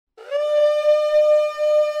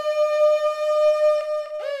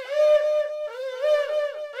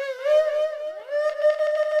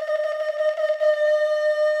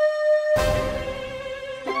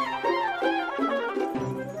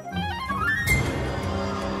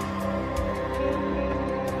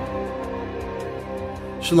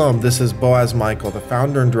Shalom, this is Boaz Michael, the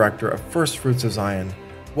founder and director of First Fruits of Zion.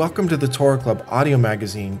 Welcome to the Torah Club audio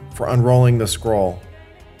magazine for Unrolling the Scroll.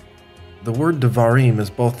 The word Devarim is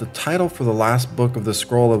both the title for the last book of the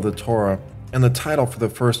scroll of the Torah and the title for the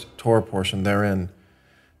first Torah portion therein.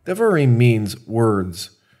 Devarim means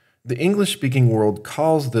words. The English-speaking world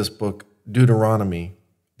calls this book Deuteronomy.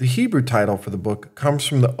 The Hebrew title for the book comes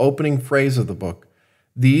from the opening phrase of the book.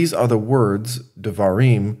 These are the words,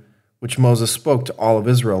 Devarim, which Moses spoke to all of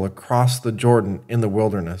Israel across the Jordan in the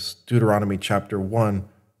wilderness, Deuteronomy chapter 1,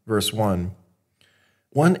 verse 1.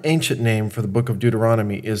 One ancient name for the book of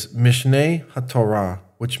Deuteronomy is Mishneh HaTorah,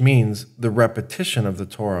 which means the repetition of the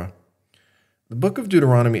Torah. The book of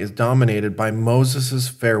Deuteronomy is dominated by Moses'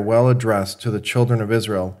 farewell address to the children of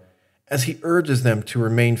Israel as he urges them to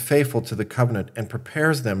remain faithful to the covenant and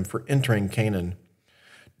prepares them for entering Canaan.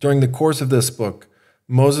 During the course of this book,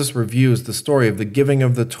 Moses reviews the story of the giving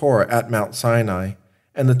of the Torah at Mount Sinai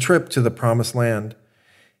and the trip to the Promised Land.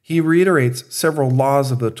 He reiterates several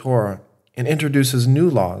laws of the Torah and introduces new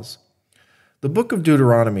laws. The book of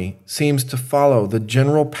Deuteronomy seems to follow the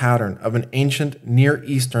general pattern of an ancient Near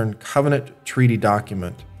Eastern covenant treaty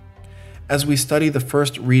document. As we study the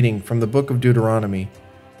first reading from the book of Deuteronomy,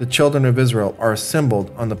 the children of Israel are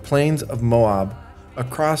assembled on the plains of Moab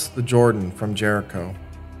across the Jordan from Jericho.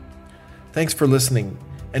 Thanks for listening,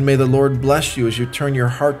 and may the Lord bless you as you turn your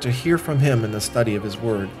heart to hear from Him in the study of His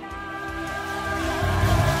Word.